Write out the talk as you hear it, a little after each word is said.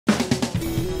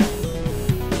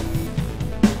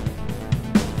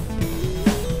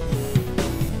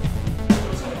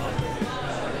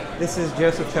This is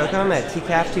Joseph Tocum at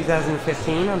TCAF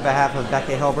 2015 on behalf of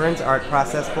Becca Hilburn's Art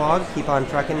Process blog, Keep On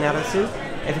Truckin' Natto Soup.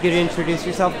 If you could introduce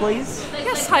yourself, please.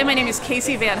 Yes, hi, my name is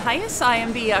Kasey Van Hise. I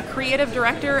am the creative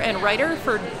director and writer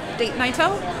for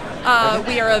DateNighto.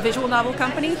 We are a visual novel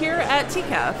company here at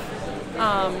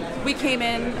TCAF. We came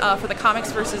in for the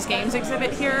Comics versus Games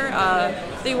exhibit here.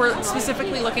 They were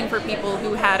specifically looking for people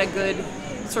who had a good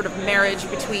sort of marriage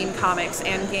between comics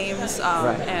and games,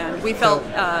 and we felt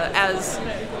as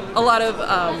a lot of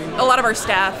our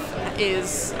staff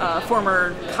is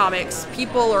former comics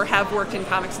people or have worked in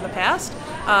comics in the past,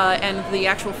 and the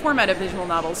actual format of visual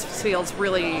novels feels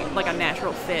really like a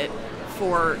natural fit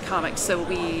for comics. So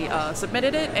we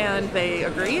submitted it, and they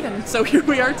agreed, and so here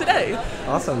we are today.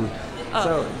 Awesome.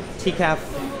 So TCAF.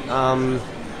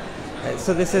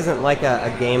 So this isn't like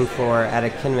a game floor at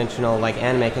a conventional like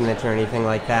anime convention or anything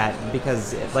like that,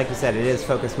 because like you said, it is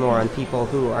focused more on people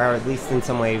who are at least in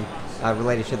some way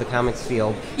related to the comics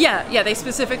field. Yeah, they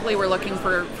specifically were looking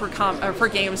for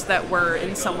games that were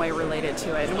in some way related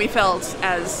to it, and we felt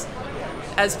as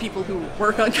people who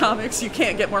work on comics, you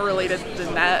can't get more related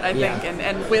than that, I think.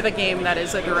 And with a game that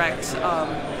is a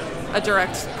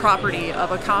direct property of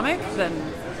a comic,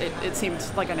 then it seemed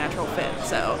like a natural fit.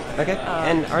 So okay.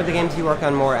 And are the games you work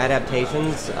on more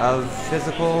adaptations of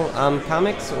physical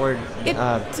comics or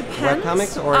web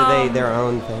comics, or are they their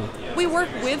own thing? We work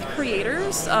with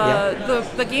creators.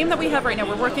 The game that we have right now,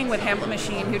 we're working with Hamlet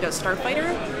Machine, who does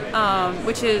Starfighter,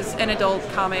 which is an adult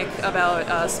comic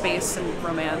about space and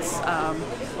romance.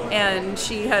 And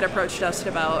she had approached us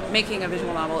about making a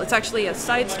visual novel. It's actually a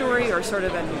side story or sort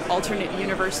of an alternate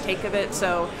universe take of it.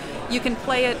 So you can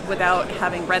play it without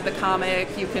having read the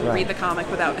comic. You can read the comic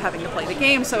without having to play the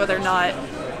game. So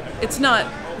it's not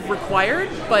required,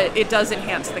 but it does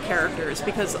enhance the characters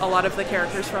because a lot of the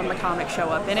characters from the comic show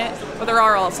up in it, but there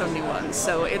are also new ones.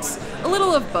 So it's a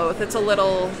little of both. It's a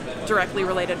little directly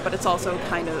related, but it's also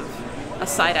kind of a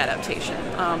side adaptation.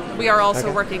 We are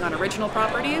also working on original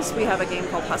properties. We have a game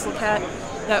called Hustle Cat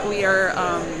that we are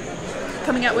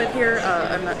coming out with here.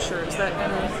 I'm not sure, is that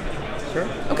gonna... Sure.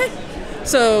 Okay.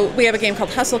 So we have a game called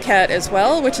Hustle Cat as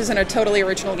well, which is a totally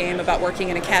original game about working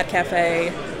in a cat cafe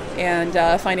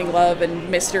and finding love and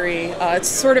mystery. It's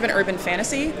sort of an urban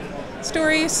fantasy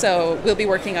story, so we'll be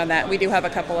working on that. We do have a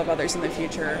couple of others in the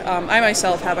future. I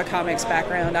myself have a comics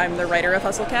background. I'm the writer of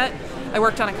Hustle Cat. I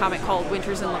worked on a comic called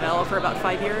Winters in Lavelle for about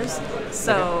 5 years,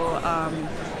 so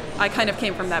I kind of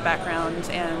came from that background,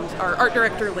 and our art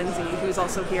director, Lindsay, who's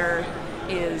also here,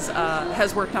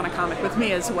 has worked on a comic with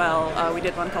me as well. We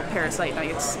did one called Parasite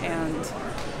Nights, and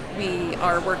we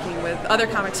are working with other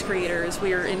comics creators.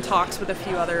 We are in talks with a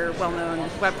few other well-known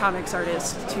webcomics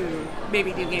artists to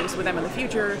maybe do games with them in the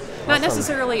future. Not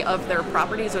necessarily of their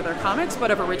properties or their comics, but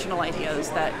of original ideas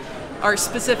that are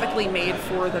specifically made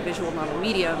for the visual novel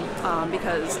medium,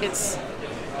 because it's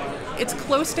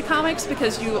close to comics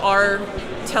because you are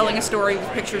telling a story with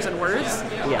pictures and words.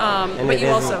 And but it you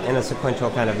is also in a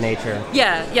sequential kind of nature.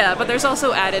 Yeah, but there's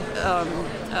also added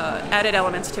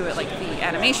elements to it, like the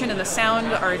animation and the sound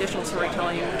are additional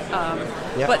storytelling.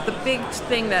 But the big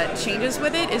thing that changes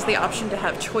with it is the option to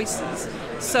have choices.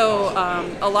 So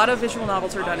a lot of visual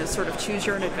novels are done as sort of choose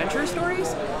your own adventure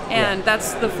stories, and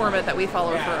that's the format that we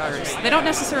follow for ours. They don't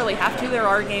necessarily have to. There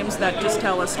are games that just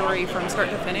tell a story from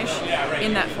start to finish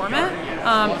in that format,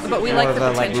 but we like the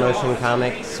potential. Like motion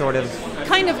comic sort of.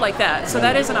 Kind of like that. So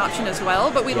that is an option as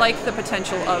well, but we like the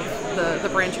potential of the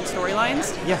branching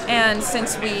storylines. And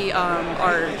since we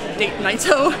are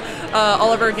DateNighto,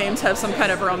 all of our games have some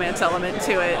kind of romance element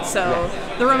to it. So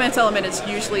the romance element is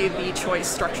usually the choice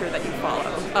structure that you follow.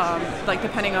 Like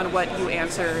depending on what you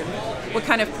answer and what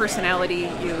kind of personality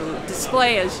you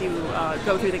display as you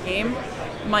go through the game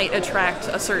might attract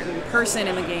a certain person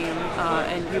in the game,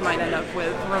 and you might end up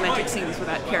with romantic scenes with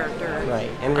that character.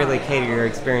 Right, and really cater your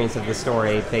experience of the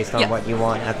story based on what you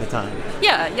want at the time.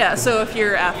 Yeah. So if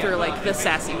you're after like the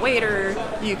sassy waiter,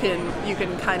 you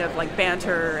can kind of like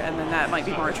banter, and then that might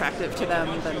be more attractive to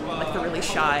them than like the really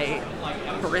shy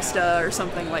barista or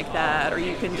something like that. Or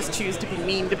you can just choose to be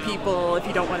mean to people if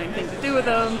you don't want anything to do with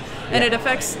them. And it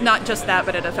affects not just that,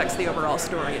 but it affects the overall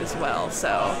story as well.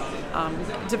 So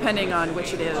depending on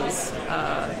which it is,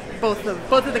 both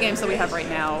of the games that we have right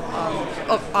now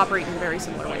operate in very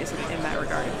similar ways in that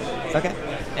regard. Okay.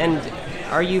 And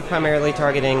are you primarily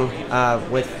targeting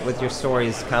with your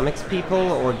stories comics people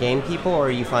or game people,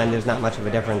 or you find there's not much of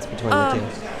a difference between the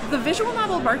two? The visual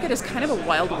novel market is kind of a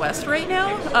wild west right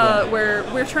now, where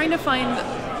we're trying to find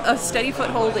a steady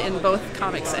foothold in both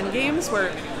comics and games,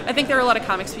 where I think there are a lot of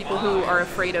comics people who are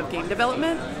afraid of game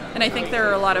development, and I think there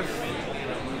are a lot of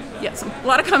Yes, a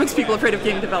lot of comics people afraid of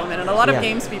game development, and a lot of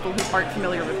games people who aren't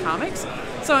familiar with comics.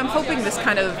 So I'm hoping this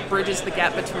kind of bridges the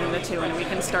gap between the two, and we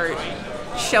can start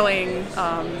showing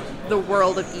the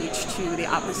world of each to the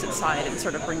opposite side and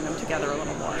sort of bring them together a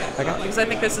little more. Because I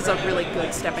think this is a really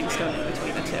good stepping stone in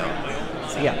between the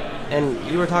two. So. Yeah, and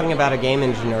you were talking about a game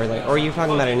engine earlier, or you were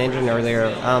talking about an engine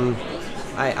earlier.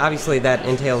 Obviously that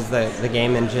entails the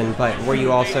game engine, but were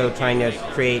you also trying to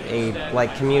create a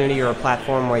community or a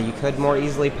platform where you could more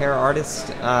easily pair artists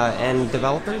and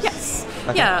developers? Yes.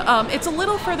 Okay. Yeah, it's a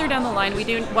little further down the line. We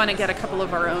do want to get a couple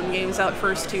of our own games out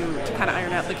first to kind of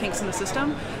iron out the kinks in the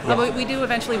system. But we do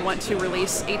eventually want to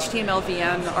release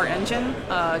htmlVN, our engine,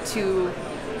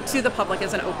 to the public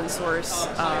as an open source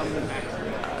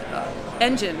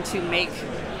engine to make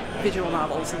visual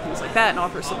novels and things like that, and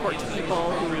offer support to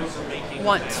people who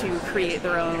want to create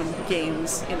their own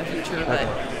games in the future. Okay. But,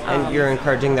 and you're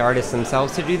encouraging the artists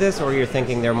themselves to do this, or you're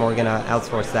thinking they're more going to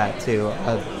outsource that to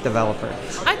a developer?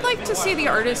 I'd like to see the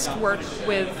artists work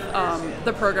with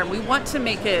the program. We want to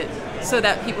make it so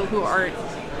that people who aren't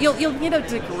You'll need a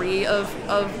degree of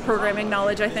programming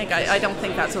knowledge, I think. I don't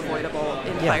think that's avoidable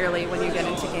entirely when you get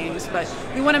into games, but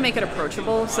we want to make it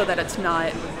approachable so that it's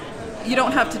not, you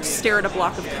don't have to stare at a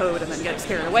block of code and then get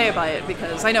scared away by it,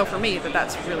 because I know for me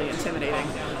that's really intimidating.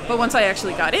 But once I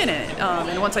actually got in it,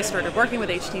 and once I started working with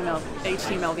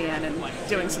htmlVN and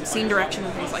doing some scene direction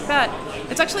and things like that,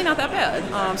 it's actually not that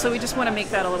bad. So we just want to make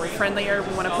that a little friendlier.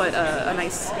 We want to put a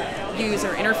nice user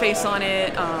interface on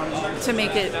it to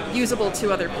make it usable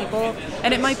to other people.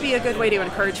 And it might be a good way to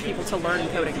encourage people to learn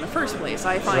coding in the first place.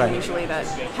 I find usually that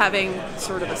having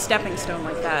sort of a stepping stone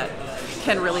like that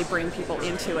can really bring people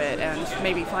into it and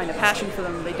maybe find a passion for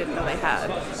them they didn't know they had.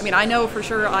 I mean, I know for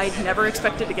sure I never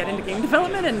expected to get into game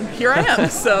development, and here I am,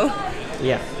 so.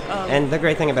 Yeah, and the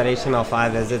great thing about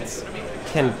HTML5 is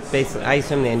I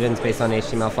assume the engine's based on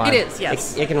HTML5. It is,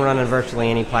 yes. It can run on virtually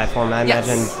any platform. I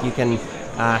imagine you can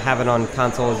have it on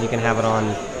consoles, you can have it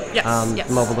on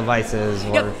mobile devices.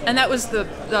 Or and that was the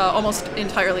almost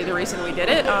entirely the reason we did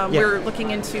it. We're looking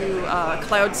into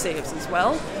cloud saves as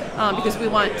well. Because we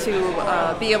want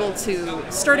to be able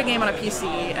to start a game on a PC,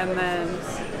 and then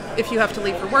if you have to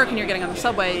leave for work and you're getting on the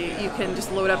subway, you can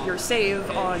just load up your save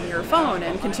on your phone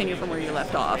and continue from where you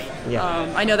left off.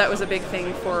 I know that was a big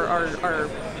thing for our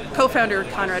co-founder,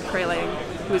 Conrad Kraling,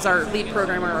 who's our lead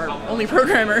programmer, our only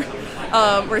programmer,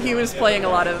 where he was playing a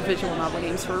lot of visual novel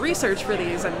games for research for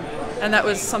these, and that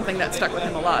was something that stuck with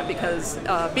him a lot, because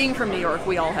being from New York,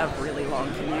 we all have really long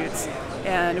commutes.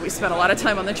 And we spent a lot of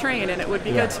time on the train, and it would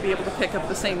be good to be able to pick up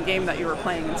the same game that you were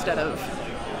playing instead of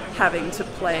having to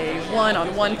play one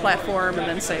on one platform and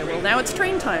then say, well, now it's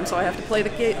train time, so I have to play the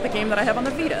game that I have on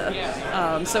the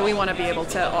Vita. So we want to be able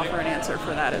to offer an answer for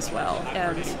that as well.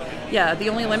 And the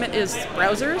only limit is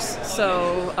browsers,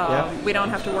 so we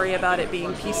don't have to worry about it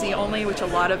being PC only, which a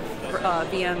lot of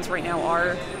VNs right now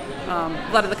are.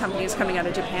 A lot of the companies coming out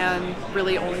of Japan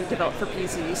really only develop for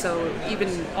PC, so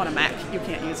even on a Mac you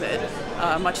can't use it,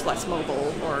 much less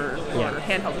mobile or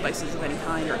handheld devices of any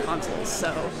kind or consoles.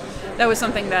 So that was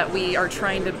something that we are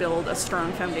trying to build a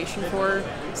strong foundation for,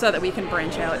 so that we can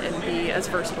branch out and be as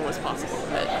versatile as possible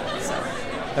with it. So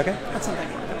that's something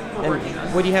we're working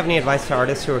on. Would you have any advice to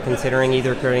artists who are considering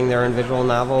either creating their own visual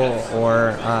novel or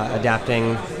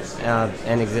adapting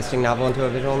an existing novel into a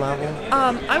visual novel?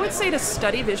 I would say to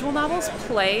study visual novels,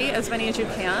 play as many as you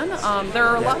can. There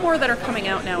are a lot more that are coming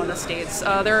out now in the States.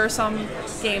 There are some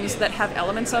games that have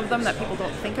elements of them that people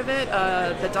don't think of it.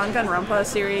 The Danganronpa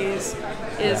series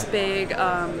is big.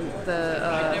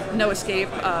 The No Escape,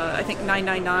 I think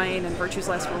 999 and Virtue's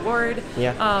Last Reward.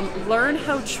 Learn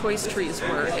how choice trees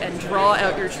work and draw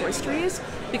out your choice trees,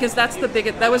 because that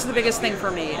was the biggest thing for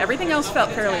me. Everything else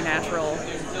felt fairly natural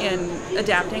in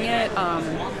adapting it.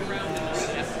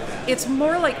 It's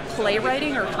more like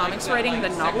playwriting or comics writing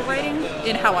than novel writing,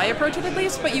 in how I approach it at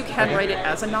least, but you can write it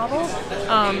as a novel.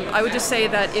 I would just say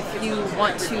that if you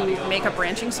want to make a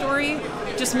branching story,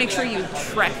 just make sure you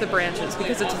track the branches,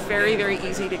 because it's very, very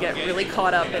easy to get really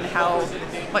caught up in how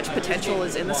much potential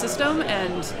is in the system,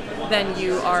 and then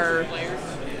you are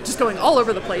just going all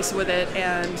over the place with it,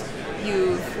 and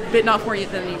you've bitten off more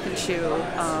than you can chew.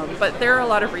 But there are a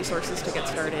lot of resources to get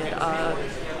started.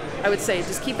 I would say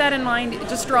just keep that in mind.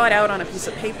 Just draw it out on a piece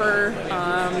of paper.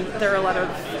 There are a lot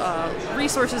of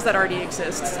resources that already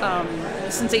exist.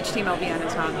 Since HTMlVN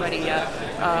is not ready yet,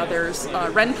 there's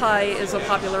RenPy is a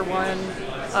popular one.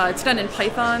 It's done in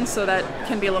Python, so that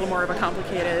can be a little more of a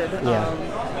complicated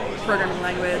programming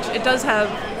language. It does have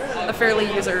a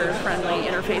fairly user-friendly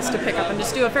interface to pick up and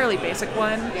just do a fairly basic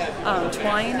one.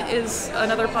 Twine is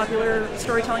another popular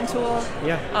storytelling tool.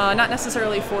 Yeah. Not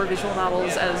necessarily for visual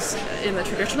novels as in the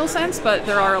traditional sense, but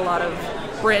there are a lot of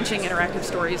branching interactive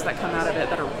stories that come out of it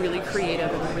that are really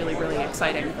creative and really, really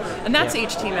exciting. And that's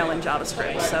HTML and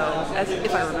JavaScript, so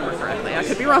if I remember correctly. I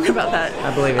could be wrong about that.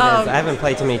 I believe it is. I haven't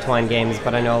played too many Twine games,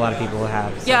 but I know a lot of people who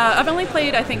have. So. Yeah, I've only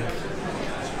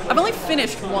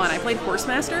finished one. I played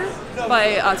Horsemaster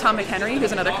by Tom McHenry,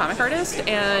 who's another comic artist,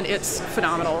 and it's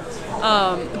phenomenal.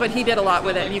 But he did a lot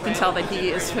with it, and you can tell that he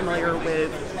is familiar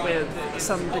with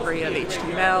some degree of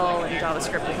HTML and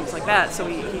JavaScript and things like that, so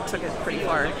he took it pretty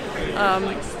far.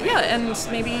 Yeah, and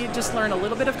maybe just learn a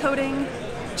little bit of coding,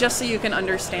 just so you can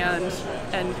understand,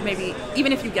 and maybe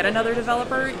even if you get another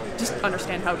developer, just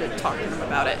understand how to talk to them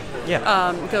about it.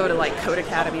 Yeah. Go to like Code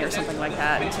Academy or something like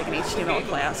that and take an HTML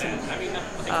class. And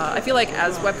I feel like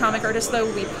as webcomic artists,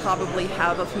 though, we probably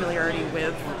have a familiarity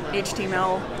with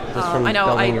HTML. Just from I know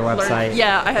building your website.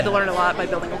 I had to learn a lot by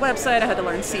building a website. I had to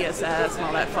learn CSS and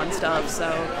all that fun stuff. So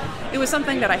it was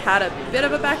something that I had a bit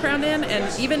of a background in,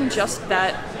 and even just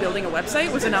that building a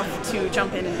website was enough to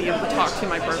jump in and be able to talk to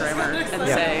my programmer and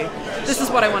say, this is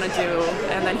what I want to do,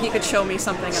 and then he could show me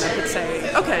something and I could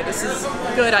say, okay, this is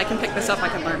good, I can pick this up, I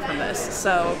can learn from this.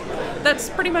 So that's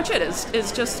pretty much it,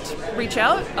 is just reach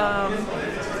out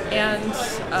and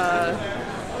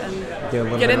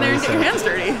get in there and get your hands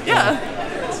dirty. Yeah.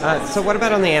 So what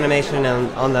about on the animation and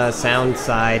on the sound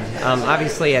side?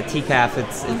 Obviously at TCAF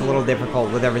it's a little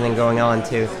difficult with everything going on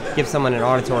to give someone an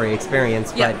auditory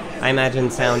experience, but I imagine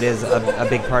sound is a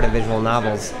big part of visual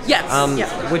novels.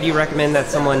 Yes. Would you recommend that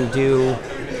someone do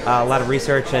a lot of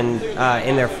research and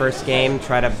in their first game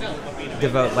try to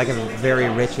devote like a very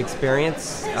rich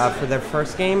experience for their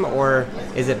first game, or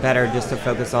is it better just to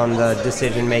focus on the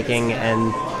decision making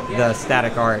and the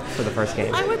static art for the first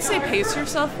game? I would say pace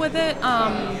yourself with it.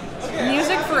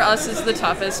 Music for us is the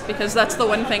toughest because that's the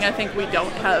one thing I think we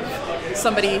don't have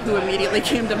somebody who immediately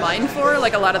came to mind for.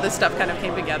 Like a lot of this stuff kind of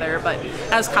came together, but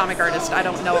as comic artists, I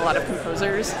don't know a lot of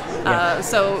composers.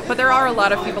 But there are a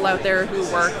lot of people out there who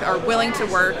are willing to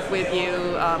work with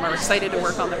you, are excited to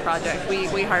work on the project.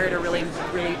 We hired a really,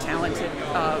 really talented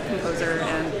composer,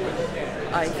 and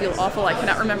I feel awful I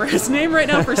cannot remember his name right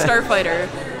now for Starfighter.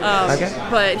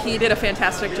 But he did a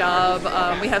fantastic job.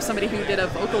 We have somebody who did a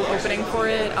vocal opening for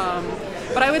it.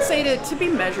 But I would say to be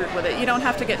measured with it. You don't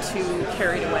have to get too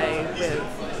carried away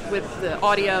with the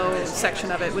audio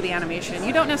section of it, with the animation.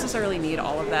 You don't necessarily need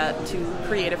all of that to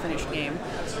create a finished game.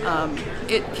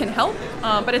 It can help,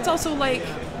 but it's also like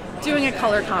doing a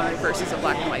color comic versus a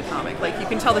black and white comic. Like you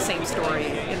can tell the same story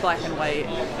in black and white,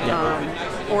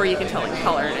 or you can tell in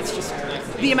color. It's just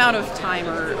the amount of time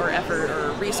or effort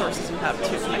or resources you have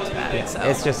to commit to that. So.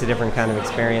 It's just a different kind of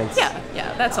experience.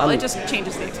 Yeah, that's all. It just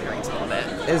changes the experience a little bit.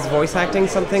 Is voice acting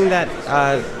something that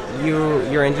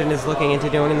your engine is looking into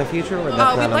doing in the future? Or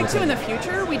that's we'd like to in the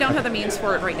future. We don't have the means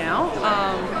for it right now,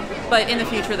 but in the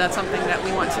future that's something that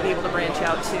we want to be able to branch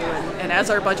out to, and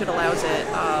as our budget allows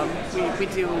it, we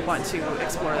do want to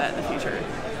explore that in the future.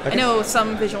 I know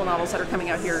some visual novels that are coming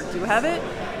out here do have it,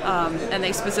 and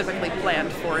they specifically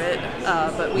planned for it,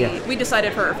 but we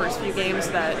decided for our first few games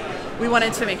that we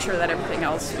wanted to make sure that everything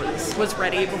else was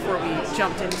ready before we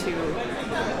jumped into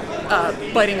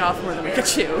biting off more than we could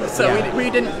chew. So we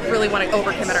didn't really want to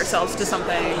overcommit ourselves to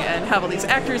something and have all these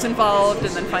actors involved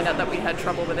and then find out that we had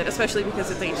trouble with it, especially because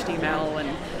it's HTML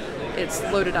and it's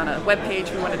loaded on a web page.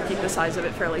 We wanted to keep the size of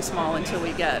it fairly small until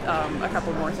we get a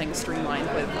couple more things streamlined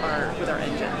with our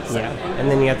engine. So. Yeah, and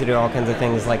then you have to do all kinds of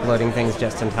things like loading things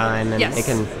just in time, and it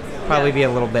can probably be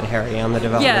a little bit hairy on the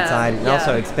development side, and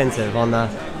also expensive on the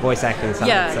voice acting side.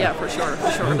 Yeah, for sure.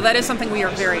 But that is something we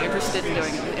are very interested in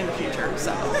doing in the future.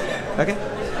 So. Okay.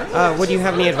 Would you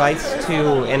have any advice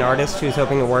to an artist who's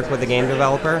hoping to work with a game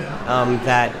developer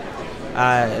that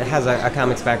has a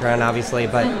comics background, obviously,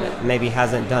 but maybe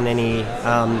hasn't done any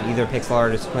either pixel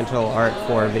art or sequential art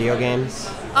for video games?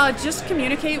 Just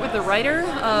communicate with the writer.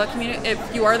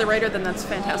 If you are the writer, then that's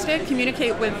fantastic.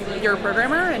 Communicate with your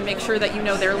programmer and make sure that you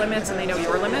know their limits and they know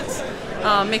your limits.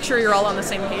 Make sure you're all on the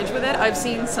same page with it. I've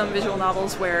seen some visual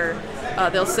novels where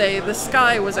they'll say the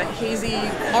sky was a hazy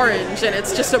orange and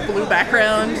it's just a blue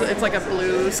background. It's like a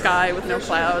blue sky with no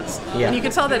clouds. And you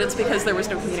can tell that it's because there was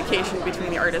no communication between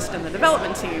the artist and the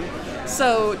development team.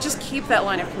 So just keep that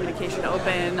line of communication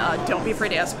open. Don't be afraid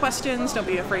to ask questions. Don't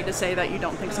be afraid to say that you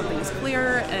don't think something is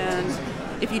clear.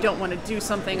 And if you don't want to do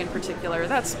something in particular,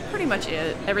 that's pretty much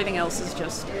it. Everything else is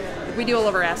just, we do all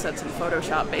of our assets in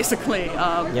Photoshop, basically,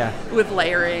 with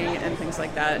layering and things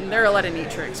like that. And there are a lot of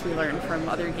neat tricks we learned from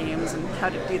other games and how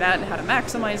to do that and how to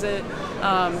maximize it.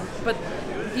 But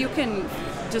you can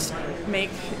just make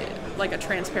like a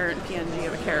transparent PNG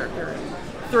of a character and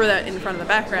throw that in front of the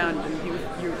background, and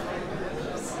you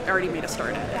already made a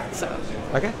start at it. So.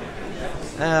 Okay.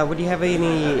 Would you have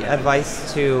any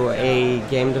advice to a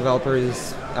game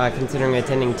developers considering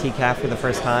attending TCAF for the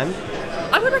first time?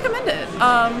 I would recommend it.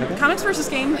 Comics versus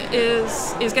Game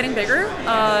is getting bigger.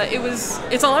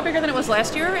 It's a lot bigger than it was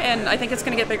last year, and I think it's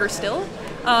going to get bigger still.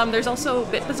 There's also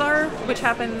Bit Bazaar, which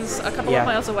happens a couple of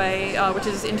miles away, which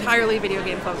is entirely video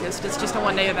game focused. It's just a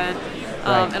one-day event,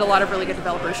 and a lot of really good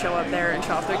developers show up there and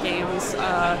show off their games.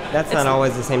 That's not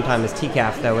always the same time as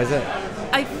TCAF, though, is it?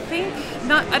 I think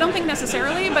not. I don't think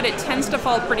necessarily, but it tends to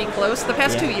fall pretty close. The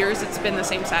past 2 years, it's been the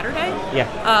same Saturday.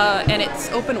 And it's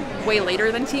open way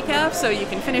later than TCAF, so you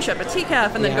can finish up at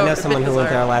TCAF and then go. I know someone who went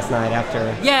there last night after.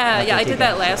 After I did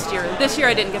that last year. This year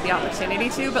I didn't get the opportunity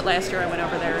to, but last year I went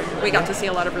over there and we got to see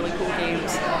a lot of really cool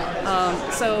games.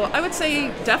 So I would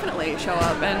say definitely show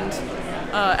up. And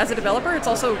as a developer, it's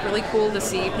also really cool to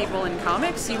see people in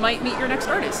comics. You might meet your next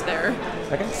artist there.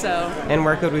 Okay. So. And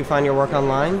where could we find your work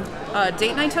online?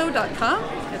 DateNighto.com.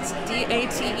 It's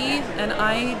DateNighto.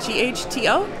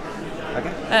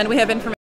 Okay. And we have information